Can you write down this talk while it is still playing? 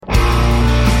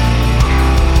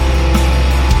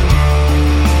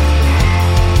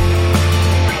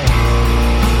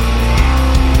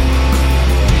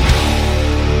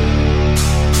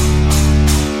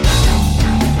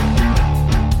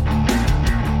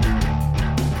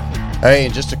Hey,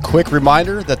 and just a quick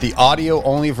reminder that the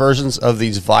audio-only versions of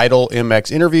these Vital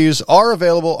MX interviews are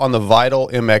available on the Vital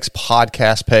MX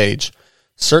podcast page.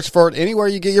 Search for it anywhere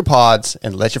you get your pods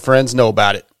and let your friends know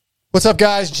about it. What's up,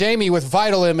 guys? Jamie with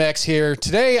Vital MX here.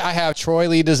 Today, I have Troy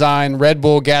Lee Design Red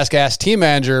Bull GasGas team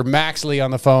manager Max Lee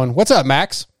on the phone. What's up,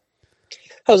 Max?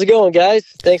 How's it going, guys?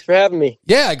 Thanks for having me.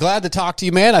 Yeah, glad to talk to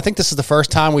you, man. I think this is the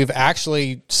first time we've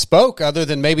actually spoke other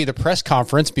than maybe the press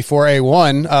conference before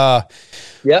A1.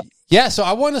 Yep. Yeah, so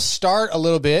I want to start a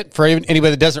little bit for anybody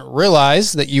that doesn't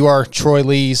realize that you are Troy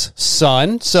Lee's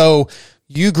son. So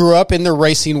you grew up in the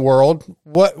racing world.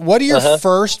 What are your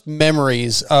first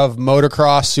memories of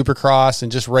motocross, supercross,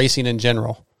 and just racing in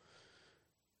general?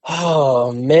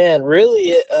 Oh, man,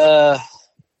 really?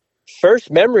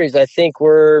 First memories, I think,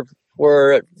 were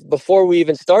before we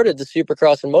even started the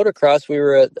supercross and motocross. We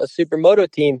were a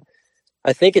supermoto team.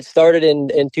 I think it started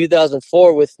in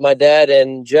 2004 with my dad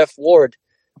and Jeff Ward.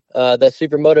 The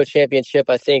Supermoto Championship,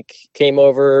 I think,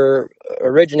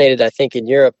 originated, I think, in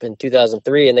Europe in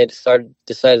 2003, and they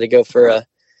decided to go for a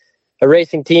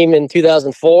racing team in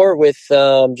 2004 with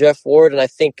Jeff Ward, and I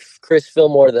think Chris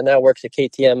Fillmore, that now works at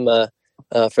KTM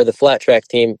for the flat track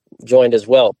team, joined as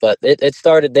well. But it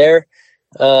started there.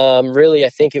 Really, I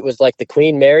think it was like the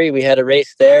Queen Mary. We had a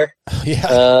race there.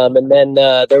 Yeah. And then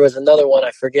there was another one,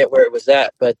 I forget where it was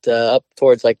at, but up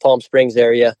towards like Palm Springs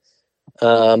area.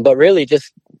 But really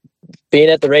just being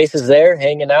at the races there,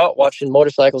 hanging out, watching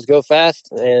motorcycles go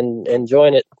fast and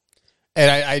enjoying it.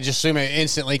 And I just assume it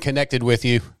instantly connected with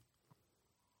you.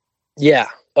 Yeah.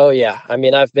 Oh yeah. I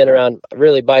mean, I've been around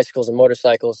really bicycles and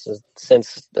motorcycles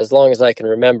since as long as I can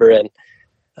remember. And,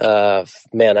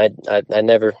 man, I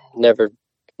never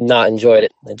not enjoyed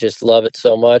it. I just love it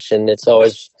so much. And it's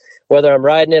always, whether I'm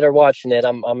riding it or watching it,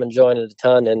 I'm enjoying it a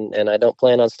ton, and I don't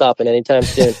plan on stopping anytime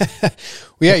soon.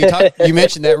 Well, yeah, you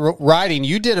mentioned that riding.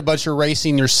 You did a bunch of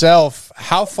racing yourself.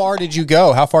 How far did you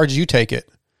go? How far did you take it?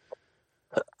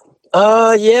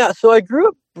 Yeah, so I grew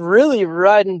up really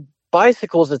riding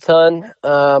bicycles a ton.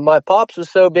 My pops was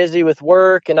so busy with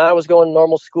work, and I was going to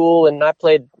normal school, and I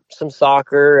played some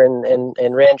soccer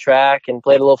and ran track and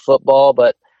played a little football,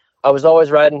 but I was always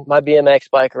riding my BMX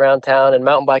bike around town and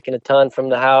mountain biking a ton from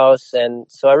the house. And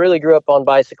so I really grew up on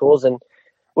bicycles and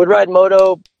would ride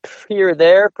moto here or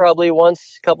there, probably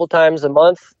once, a couple times a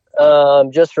month,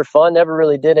 just for fun. Never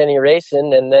really did any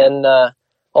racing. And then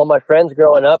all my friends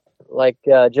growing up, like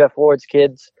Jeff Ward's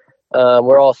kids,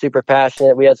 were all super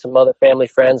passionate. We had some other family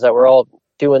friends that were all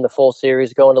doing the full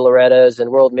series, going to Loretta's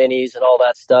and World Minis and all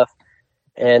that stuff.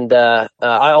 And I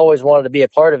always wanted to be a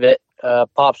part of it.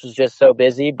 Pops was just so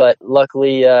busy, but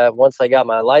luckily, once I got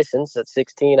my license at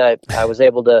 16, I was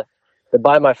able to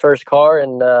buy my first car,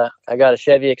 and I got a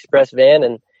Chevy Express van,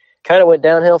 and kind of went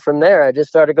downhill from there. I just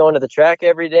started going to the track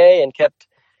every day and kept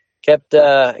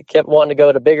wanting to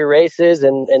go to bigger races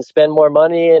and spend more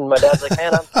money. And my dad's like,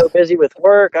 man, I'm so busy with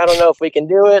work. I don't know if we can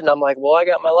do it. And I'm like, well, I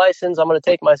got my license. I'm going to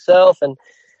take myself. And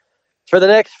from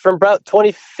about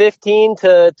 2015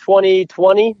 to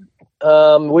 2020,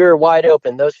 we were wide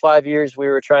open. Those 5 years, we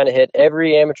were trying to hit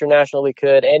every amateur national we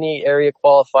could, any area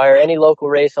qualifier, any local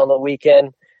race on the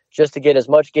weekend, just to get as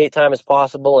much gate time as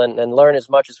possible and learn as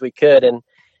much as we could.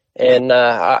 And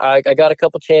I got a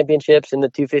couple championships in the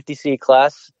 250C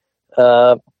class.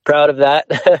 Proud of that.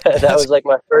 That was like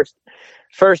my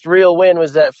first real win,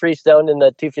 was at Freestone in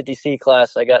the 250C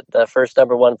class. I got the first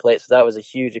 #1 place. So that was a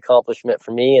huge accomplishment for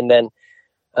me. And then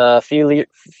a few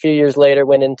years later,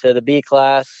 went into the B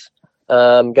class.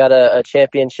 Got a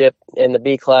championship in the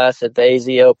B class at the AZ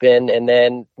Open, and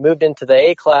then moved into the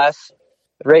A class,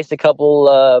 raced a couple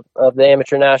of the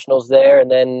amateur nationals there,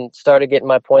 and then started getting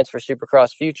my points for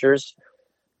Supercross Futures.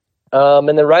 And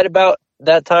then right about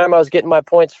that time I was getting my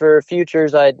points for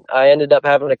Futures, I ended up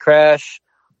having a crash,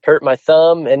 hurt my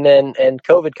thumb, and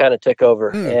COVID kind of took over.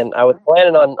 And I was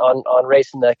planning on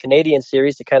racing the Canadian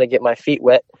series to kind of get my feet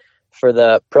wet for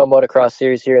the Pro Motocross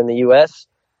series here in the U.S.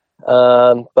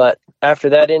 But after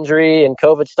that injury and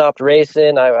COVID stopped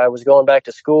racing, I was going back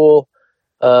to school,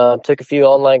 took a few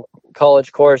online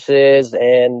college courses,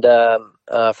 and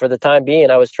for the time being,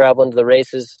 I was traveling to the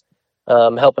races,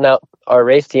 helping out our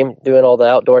race team, doing all the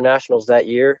outdoor nationals that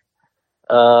year.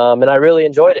 And I really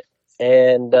enjoyed it.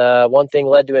 And one thing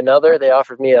led to another. They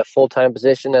offered me a full-time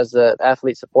position as the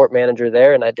athlete support manager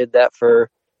there, and I did that for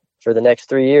the next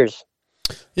 3 years.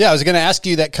 Yeah, I was going to ask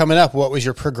you that coming up. What was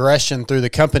your progression through the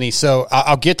company? So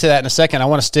I'll get to that in a second. I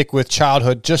want to stick with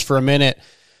childhood just for a minute.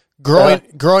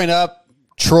 Growing up,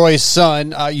 Troy's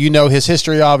son, you know his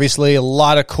history, obviously, a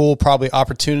lot of cool probably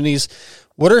opportunities.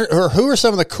 Who are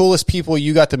some of the coolest people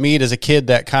you got to meet as a kid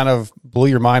that kind of blew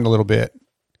your mind a little bit?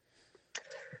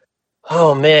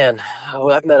 Oh man,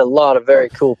 I've met a lot of very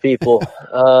cool people.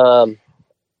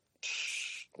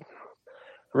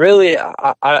 Really,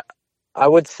 I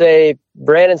would say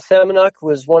Brandon Semenuk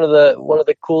was one of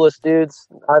the coolest dudes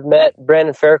I've met.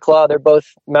 Brandon Fairclaw, they're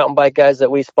both mountain bike guys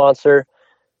that we sponsor.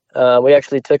 We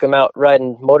actually took them out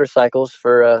riding motorcycles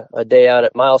for a day out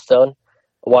at Milestone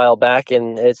a while back,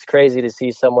 and it's crazy to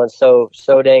see someone so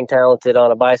dang talented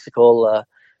on a bicycle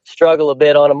struggle a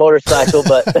bit on a motorcycle,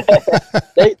 but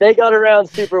they got around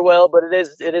super well. But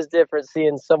it is different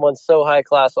seeing someone so high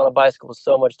class on a bicycle with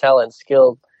so much talent and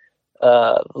skill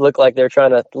look like they're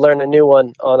trying to learn a new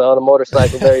one on a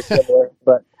motorcycle. Very similar,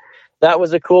 but that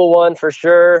was a cool one for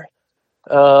sure.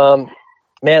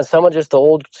 Man, some of just the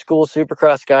old school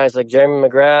Supercross guys like Jeremy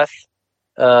McGrath,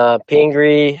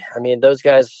 Pingree. I mean, those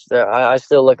guys, I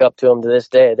still look up to them to this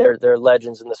day. They're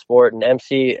legends in the sport. And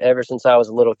MC, ever since I was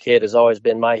a little kid, has always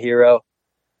been my hero.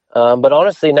 But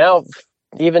honestly, now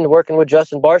even working with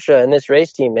Justin Barsha and this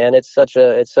race team, man, it's such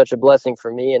a blessing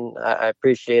for me, and I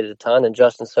appreciate it a ton. And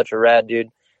Justin's such a rad dude,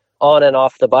 on and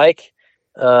off the bike.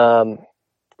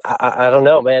 I don't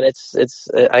know, man. It's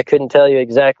I couldn't tell you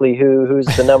exactly who's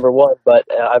the number one, but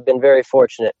I've been very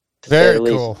fortunate. Very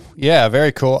cool. Yeah,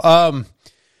 very cool.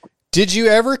 Did you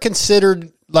ever consider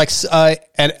like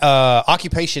an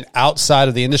occupation outside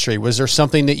of the industry? Was there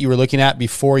something that you were looking at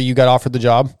before you got offered the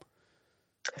job?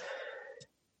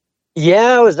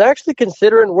 Yeah, I was actually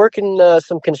considering working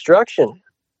some construction.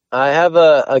 I have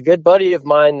a good buddy of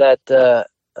mine that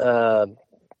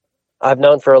I've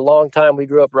known for a long time. We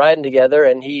grew up riding together,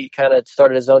 and he kind of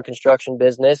started his own construction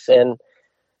business. And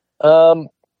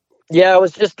yeah, I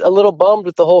was just a little bummed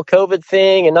with the whole COVID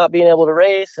thing and not being able to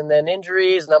race, and then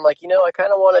injuries. And I'm like, I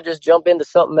kind of want to just jump into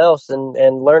something else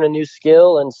and learn a new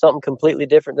skill and something completely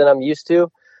different than I'm used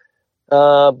to.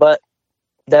 But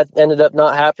that ended up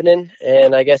not happening,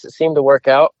 and I guess it seemed to work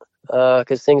out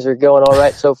because things are going all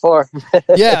right so far.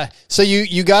 Yeah. So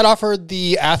you got offered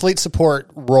the athlete support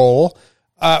role.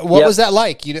 What was that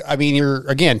like? You're,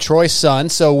 again, Troy's son.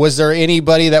 So was there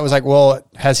anybody that was like, well,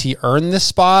 has he earned this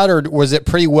spot, or was it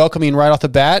pretty welcoming right off the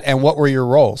bat? And what were your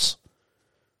roles?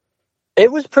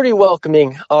 It was pretty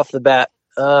welcoming off the bat.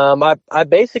 I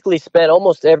basically spent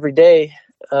almost every day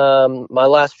my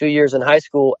last few years in high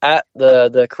school at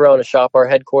the Corona shop, our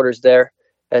headquarters there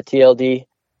at TLD.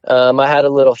 I had a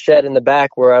little shed in the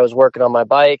back where I was working on my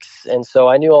bikes, and so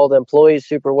I knew all the employees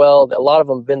super well. A lot of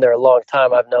them have been there a long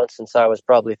time. I've known since I was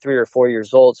probably 3 or 4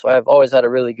 years old, so I've always had a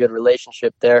really good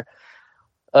relationship there.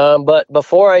 But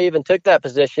before I even took that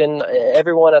position,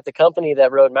 everyone at the company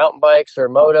that rode mountain bikes or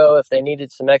moto, if they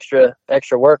needed some extra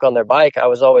work on their bike, I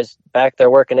was always back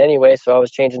there working anyway. So I was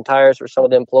changing tires for some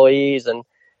of the employees and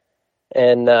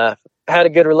had a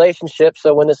good relationship.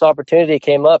 So when this opportunity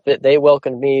came up, they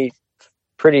welcomed me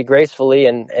pretty gracefully,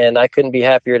 and I couldn't be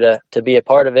happier to be a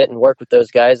part of it and work with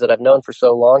those guys that I've known for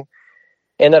so long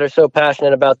and that are so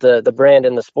passionate about the brand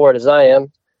and the sport as I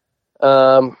am.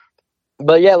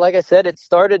 But yeah, like I said, it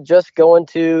started just going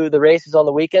to the races on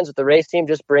the weekends with the race team,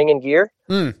 just bringing gear.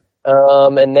 And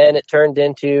then it turned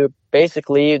into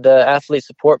basically the athlete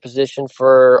support position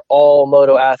for all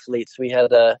moto athletes. We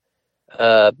had a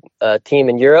team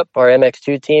in Europe, our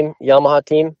MX2 team, Yamaha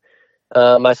team.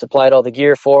 I supplied all the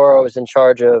gear for. I was in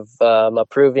charge of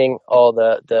approving all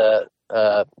the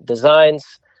designs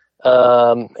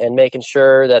and making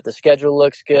sure that the schedule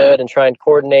looks good and try and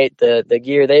coordinate the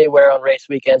gear they wear on race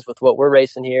weekends with what we're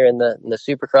racing here in the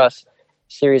Supercross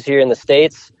series here in the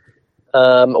States.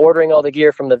 Ordering all the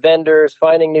gear from the vendors,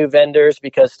 finding new vendors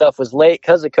because stuff was late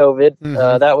because of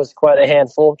COVID. That was quite a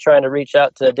handful, trying to reach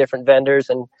out to different vendors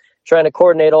and trying to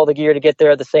coordinate all the gear to get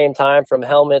there at the same time, from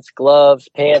helmets, gloves,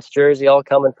 pants, jersey, all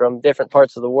coming from different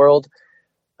parts of the world.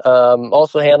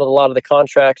 Also handled a lot of the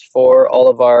contracts for all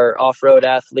of our off-road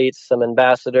athletes, some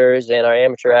ambassadors, and our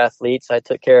amateur athletes. I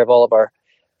took care of all of our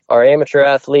amateur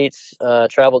athletes,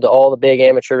 traveled to all the big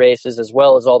amateur races as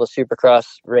well as all the Supercross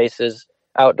races,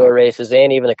 outdoor races,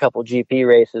 and even a couple GP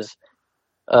races.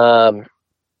 And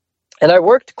I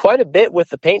worked quite a bit with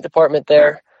the paint department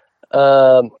there,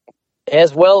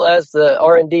 as well as the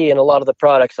R&D and a lot of the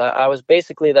products. I was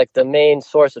basically like the main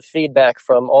source of feedback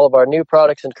from all of our new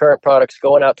products and current products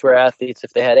going out to our athletes.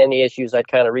 If they had any issues, I'd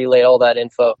kind of relay all that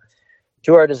info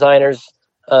to our designers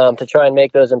to try and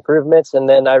make those improvements. And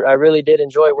then I really did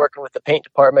enjoy working with the paint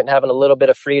department and having a little bit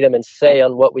of freedom and say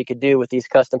on what we could do with these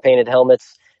custom painted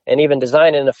helmets and even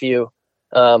designing a few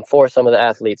for some of the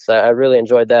athletes. I really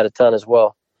enjoyed that a ton as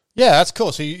well. Yeah, that's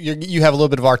cool. So you have a little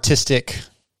bit of artistic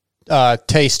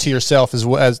taste to yourself as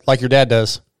like your dad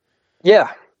does. Yeah,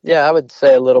 I would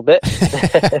say a little bit.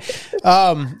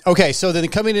 Okay, so then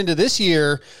coming into this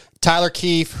year, Tyler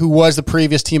Keefe, who was the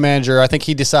previous team manager, I think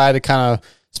he decided to kind of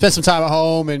spend some time at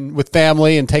home and with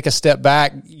family and take a step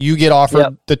back. You get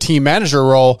offered the team manager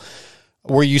role.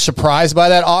 Were you surprised by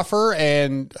that offer,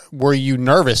 and were you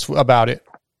nervous about it?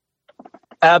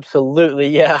 Absolutely.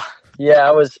 Yeah. Yeah.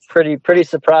 I was pretty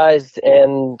surprised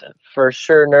and for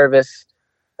sure nervous.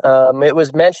 It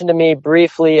was mentioned to me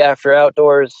briefly after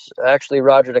outdoors. Actually,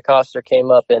 Roger DeCoster came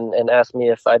up and asked me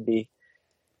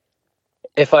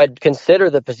if I'd consider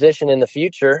the position in the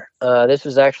future. This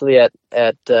was actually at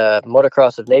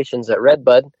Motocross of Nations at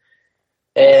Redbud.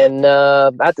 And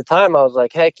at the time I was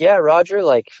like, heck yeah, Roger,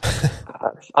 like,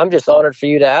 I'm just honored for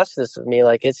you to ask this of me.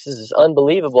 Like, this is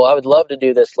unbelievable. I would love to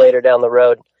do this later down the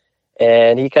road.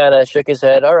 And he kind of shook his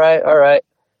head. All right.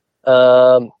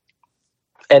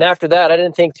 And after that, I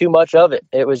didn't think too much of it.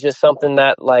 It was just something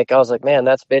that, like, I was like, man,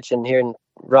 that's bitching hearing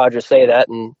Roger say that.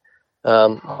 And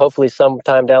hopefully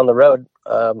sometime down the road,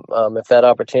 if that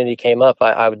opportunity came up,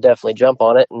 I would definitely jump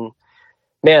on it. And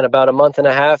man, about a month and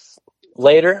a half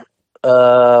later,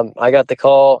 I got the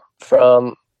call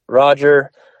from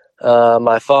Roger,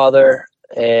 my father,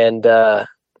 and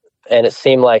it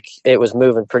seemed like it was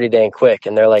moving pretty dang quick.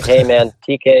 And they're like, hey man,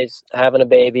 TK's having a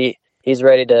baby. He's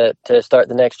ready to start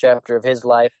the next chapter of his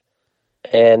life.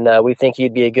 And we think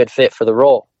he'd be a good fit for the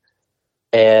role.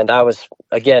 And I was,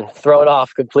 again, thrown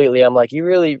off completely. I'm like, you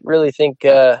really think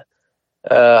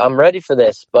I'm ready for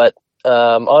this? But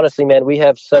honestly, man, we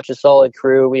have such a solid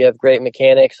crew. We have great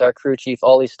mechanics. Our crew chief,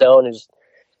 Ollie Stone, has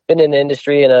been in the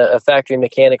industry and a factory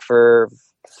mechanic for,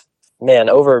 man,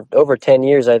 over 10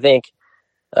 years, I think.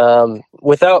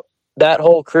 Without that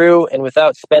whole crew and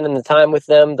without spending the time with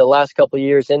them the last couple of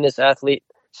years in this athlete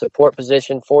support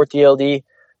position for TLD,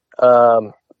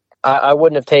 I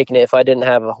wouldn't have taken it if I didn't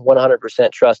have a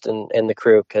 100% trust in the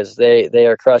crew, because they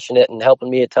are crushing it and helping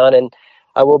me a ton. And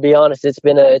I will be honest, it's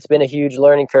been a huge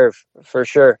learning curve for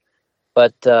sure.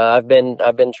 But I've been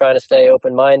trying to stay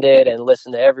open-minded and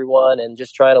listen to everyone and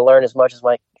just trying to learn as much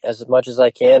as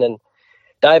I can and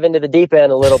dive into the deep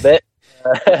end a little bit.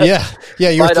 Yeah.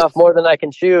 Bite off more than I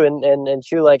can chew and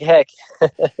chew like heck.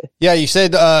 Yeah, you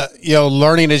said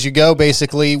learning as you go.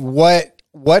 Basically,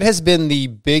 what has been the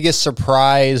biggest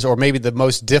surprise or maybe the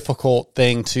most difficult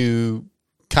thing to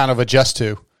kind of adjust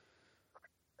to?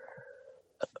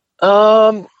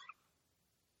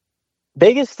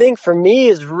 Biggest thing for me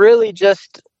is really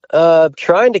just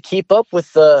trying to keep up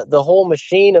with the whole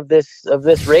machine of this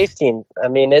race team. I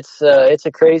mean, it's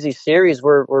a crazy series.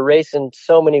 We're racing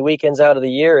so many weekends out of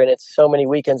the year, and it's so many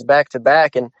weekends back to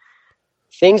back, and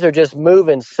things are just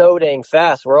moving so dang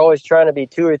fast. We're always trying to be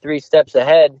 2 or 3 steps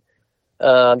ahead,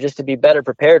 just to be better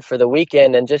prepared for the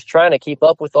weekend, and just trying to keep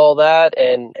up with all that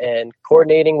and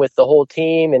coordinating with the whole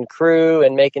team and crew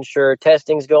and making sure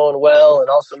testing's going well, and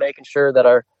also making sure that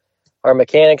our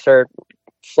mechanics are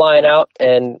flying out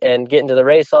and getting to the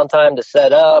race on time to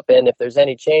set up. And if there's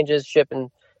any changes, shipping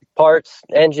parts,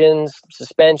 engines,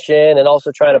 suspension, and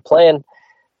also trying to plan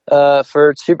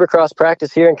for Supercross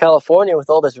practice here in California with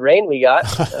all this rain we got.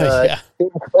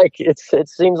 It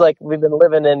seems like we've been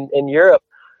living in Europe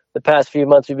the past few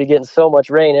months. We've been getting so much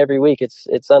rain every week.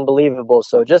 It's unbelievable.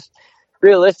 So just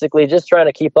realistically, just trying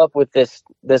to keep up with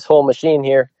this whole machine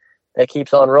here that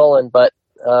keeps on rolling. But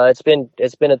it's been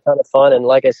a ton of fun, and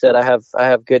like I said, I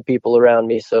have good people around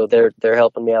me, so they're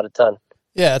helping me out a ton.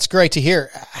 Yeah, it's great to hear.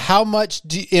 How much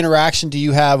interaction do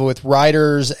you have with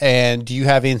riders, and do you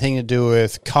have anything to do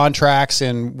with contracts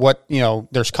and what,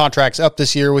 there's contracts up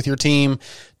this year with your team?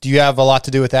 Do you have a lot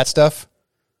to do with that stuff?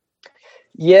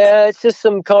 Yeah, it's just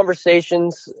some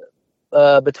conversations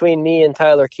between me and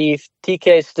Tyler Keefe.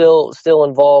 TK is still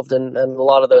involved in a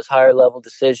lot of those higher level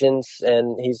decisions,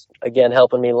 and he's, again,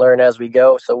 helping me learn as we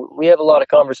go. So we have a lot of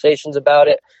conversations about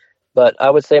it, but I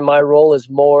would say my role is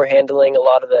more handling a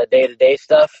lot of the day-to-day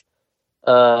stuff.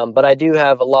 But I do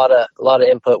have a lot of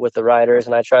input with the riders,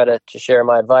 and I try to share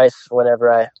my advice whenever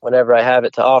I have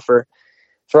it to offer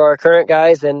for our current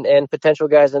guys and potential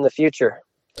guys in the future.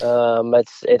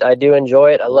 I do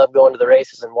enjoy it. I love going to the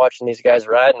races and watching these guys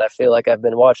ride, and I feel like I've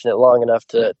been watching it long enough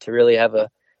to really have a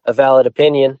valid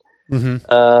opinion. Mm-hmm.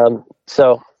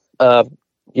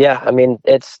 Yeah, I mean,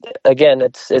 it's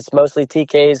mostly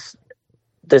TK's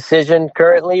decision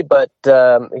currently, but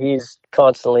he's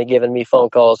constantly giving me phone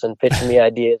calls and pitching me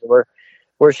ideas.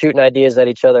 We're shooting ideas at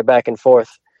each other back and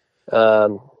forth.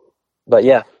 But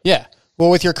yeah. Well,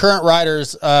 with your current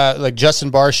riders, like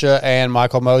Justin Barsha and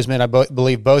Michael Mosman, I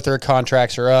believe both their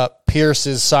contracts are up. Pierce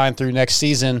is signed through next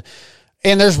season.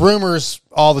 And there's rumors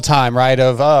all the time, right,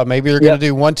 of maybe they're going to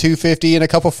do 1 250 and a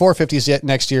couple 450s yet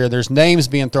next year. There's names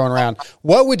being thrown around.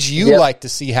 What would you like to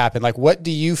see happen? Like, what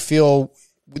do you feel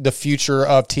the future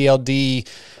of TLD,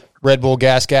 Red Bull,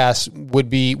 GasGas would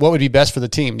be? What would be best for the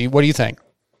team? What do you think?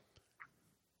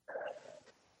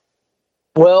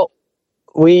 Well,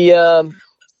 we,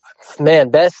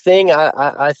 best thing,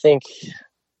 I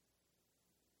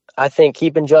think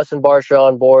keeping Justin Barsha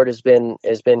on board has been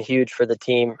huge for the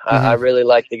team. I really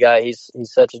like the guy. He's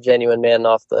such a genuine man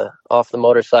off the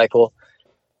motorcycle,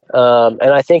 and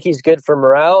I think he's good for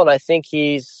morale. And I think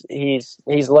he's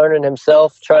learning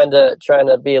himself, trying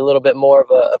to be a little bit more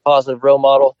of a positive role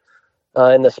model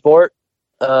in the sport.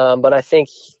 But I think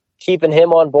keeping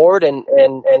him on board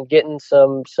and getting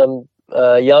some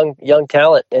young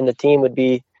talent in the team would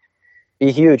be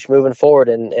huge moving forward.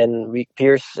 And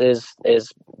Pierce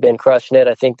is been crushing it.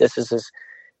 I think this is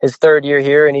his third year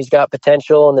here, and he's got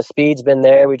potential, and the speed's been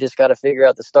there. We just got to figure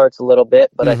out the starts a little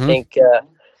bit, but I think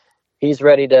he's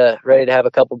ready to have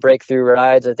a couple breakthrough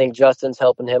rides. I think Justin's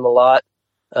helping him a lot,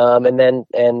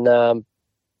 and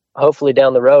hopefully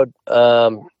down the road,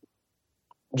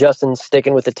 Justin's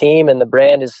sticking with the team, and the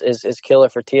brand is killer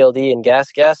for TLD and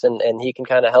GasGas, and he can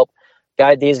kind of help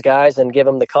guide these guys and give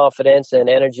them the confidence and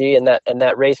energy and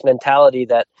that race mentality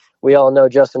that we all know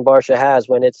Justin Barsha has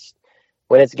when it's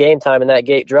game time and that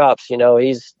gate drops.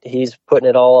 He's putting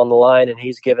it all on the line, and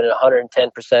he's giving it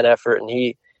 110% effort, and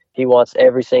he wants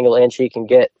every single inch he can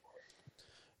get.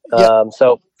 Yep.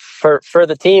 So for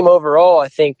the team overall, I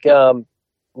think the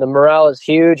morale is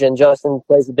huge, and Justin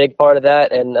plays a big part of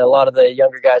that, and a lot of the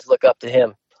younger guys look up to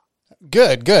him.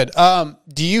 Good.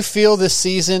 Do you feel this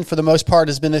season, for the most part,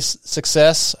 has been a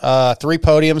success? 3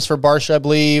 podiums for Barsha, I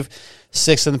believe,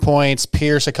 6th in points.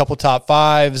 Pierce, a couple top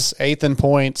 5s, 8th in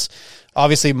points.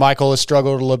 Obviously, Michael has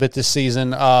struggled a little bit this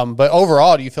season. But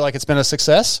overall, do you feel like it's been a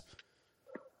success?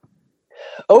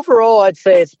 Overall, I'd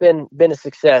say it's been a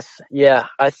success. Yeah,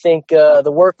 I think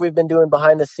the work we've been doing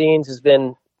behind the scenes has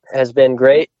been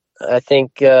great. I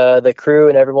think the crew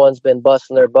and everyone's been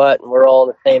busting their butt, and we're all on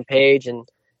the same page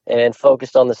and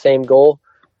focused on the same goal.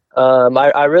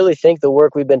 I really think the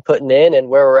work we've been putting in and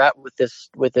where we're at with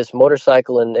this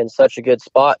motorcycle in such a good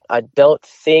spot, I don't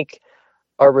think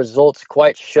our results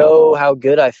quite show how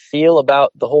good I feel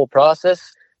about the whole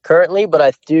process currently, but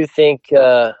I do think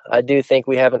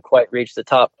we haven't quite reached the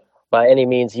top by any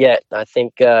means yet. I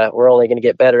think we're only going to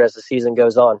get better as the season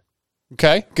goes on.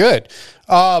 Okay, good.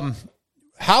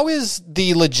 How is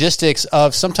the logistics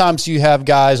of, sometimes you have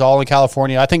guys all in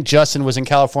California. I think Justin was in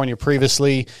California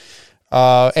previously,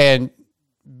 and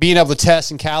being able to test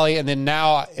in Cali, and then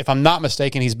now, if I'm not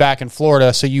mistaken, he's back in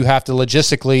Florida, so you have to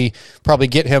logistically probably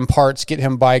get him parts, get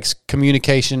him bikes,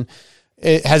 communication.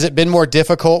 Has it been more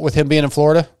difficult with him being in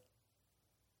Florida?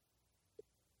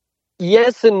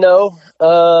 Yes and no.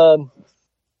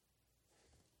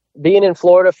 Being in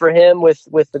Florida for him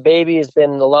with the baby has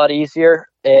been a lot easier,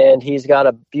 and he's got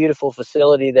a beautiful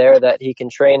facility there that he can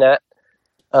train at.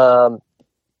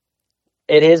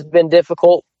 It has been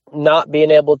difficult not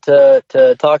being able to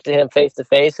talk to him face to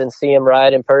face and see him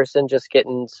ride in person, just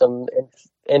getting some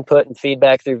input and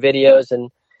feedback through videos and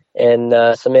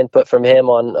some input from him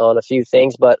on a few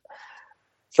things. But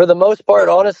for the most part,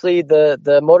 honestly,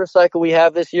 the motorcycle we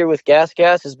have this year with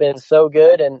GasGas has been so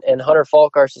good, and Hunter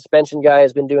Falk, our suspension guy,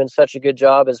 has been doing such a good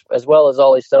job, as well as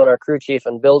Ollie Stone, our crew chief,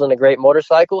 and building a great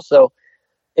motorcycle. So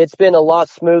it's been a lot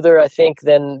smoother, I think,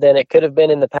 than it could have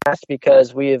been in the past,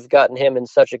 because we have gotten him in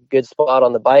such a good spot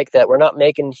on the bike that we're not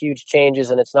making huge changes,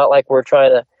 and it's not like we're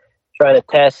trying to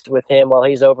test with him while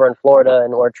he's over in Florida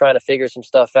and we're trying to figure some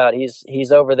stuff out.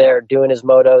 He's over there doing his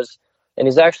motos. And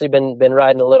he's actually been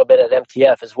riding a little bit at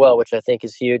MTF as well, which I think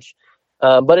is huge.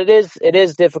 But it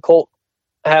is difficult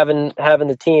having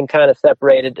the team kind of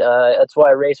separated. That's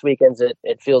why race weekends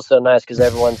it feels so nice, because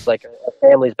everyone's like a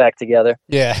family's back together.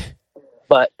 Yeah.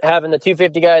 But having the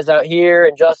 250 guys out here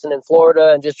and Justin in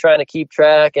Florida and just trying to keep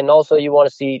track, and also you want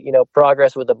to see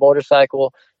progress with the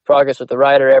motorcycle, progress with the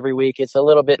rider every week. It's a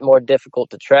little bit more difficult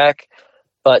to track.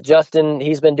 But Justin,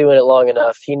 he's been doing it long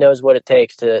enough. He knows what it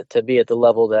takes to be at the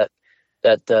level that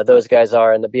those guys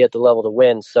are, and to be at the level to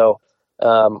win. So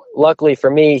luckily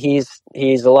for me,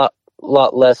 he's a lot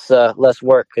less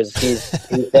work, because he's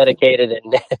dedicated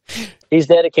and he's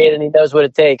dedicated and he knows what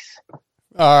it takes.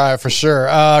 All right, for sure.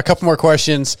 A couple more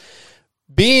questions.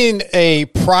 Being a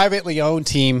privately owned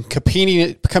team,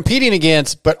 competing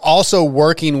against, but also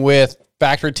working with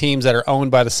factory teams that are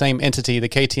owned by the same entity, the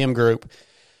KTM group,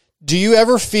 do you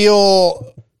ever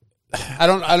feel, I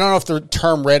don't know if the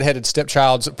term redheaded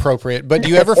stepchild's appropriate, but do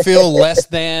you ever feel less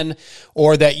than,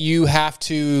 or that you have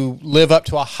to live up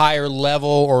to a higher level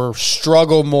or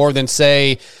struggle more than,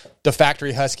 say, the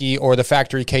factory Husky or the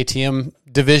factory KTM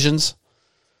divisions?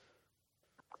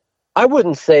 I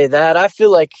wouldn't say that. I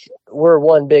feel like we're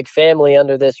one big family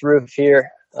under this roof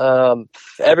here.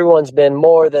 Everyone's been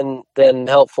more than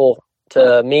helpful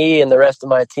to me and the rest of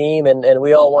my team, and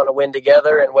we all want to win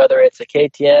together. And whether it's a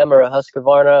KTM or a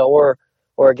Husqvarna or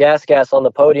a GasGas on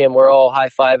the podium, we're all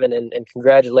high-fiving and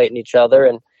congratulating each other.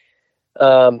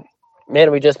 And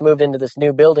man, we just moved into this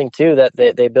new building too that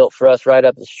they built for us right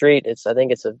up the street. I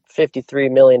think it's a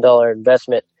 $53 million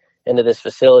investment into this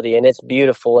facility, and it's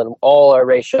beautiful. And all our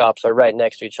race shops are right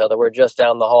next to each other. We're just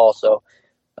down the hall. So,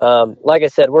 like I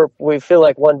said, we feel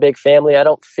like one big family. I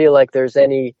don't feel like there's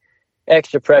any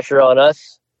extra pressure on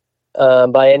us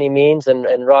by any means.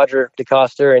 And Roger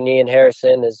DeCoster and Ian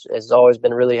Harrison has always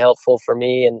been really helpful for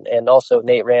me, and also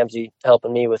Nate Ramsey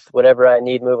helping me with whatever I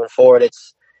need moving forward.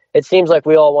 It seems like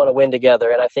we all want to win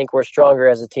together, and I think we're stronger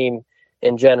as a team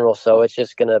in general. So it's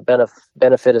just going to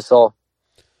benefit us all.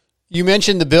 You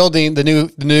mentioned the building, the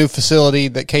new facility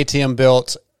that KTM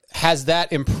built. Has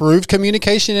that improved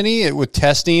communication any with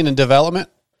testing and development?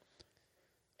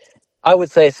 I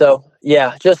would say so.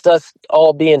 Yeah, just us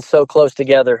all being so close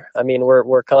together. I mean,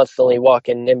 we're constantly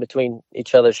walking in between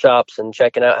each other's shops and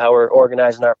checking out how we're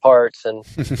organizing our parts and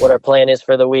what our plan is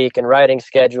for the week and riding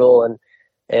schedule.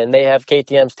 And they have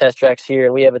KTM's test tracks here,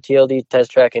 and we have a TLD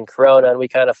test track in Corona, and we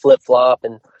kind of flip flop.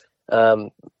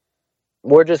 And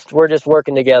we're just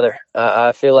working together.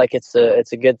 I feel like it's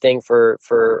a good thing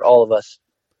for all of us.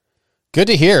 Good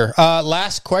to hear.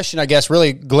 Last question, I guess,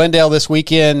 really. Glendale this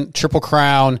weekend, Triple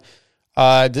Crown.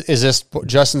 Is this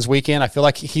Justin's weekend? I feel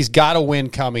like he's got a win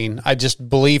coming. I just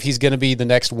believe he's going to be the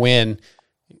next win.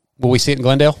 Will we see it in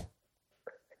Glendale?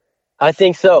 I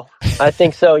think so.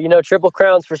 You know, Triple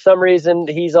Crowns, for some reason,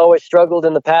 he's always struggled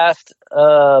in the past.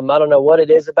 I don't know what it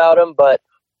is about him, but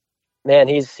man,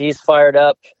 he's fired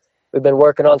up. We've been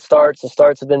working on starts. The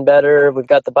starts have been better. We've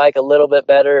got the bike a little bit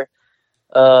better.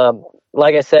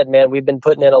 Like I said, man, we've been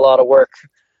putting in a lot of work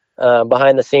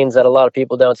behind the scenes that a lot of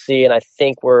people don't see, and I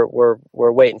think we're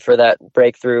waiting for that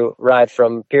breakthrough ride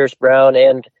from Pierce Brown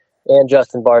and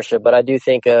Justin Barsha. But I do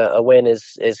think a win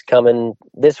is coming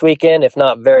this weekend, if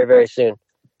not very, very soon.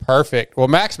 Perfect. Well,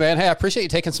 Max, man, hey, I appreciate you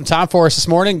taking some time for us this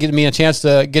morning, giving me a chance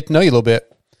to get to know you a little bit.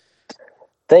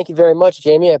 Thank you very much,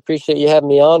 Jamie. I appreciate you having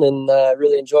me on, and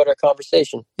really enjoyed our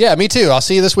conversation. Yeah, me too. I'll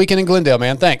see you this weekend in Glendale,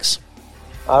 man. Thanks.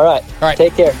 All right. All right.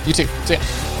 Take care. You too. See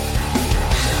ya.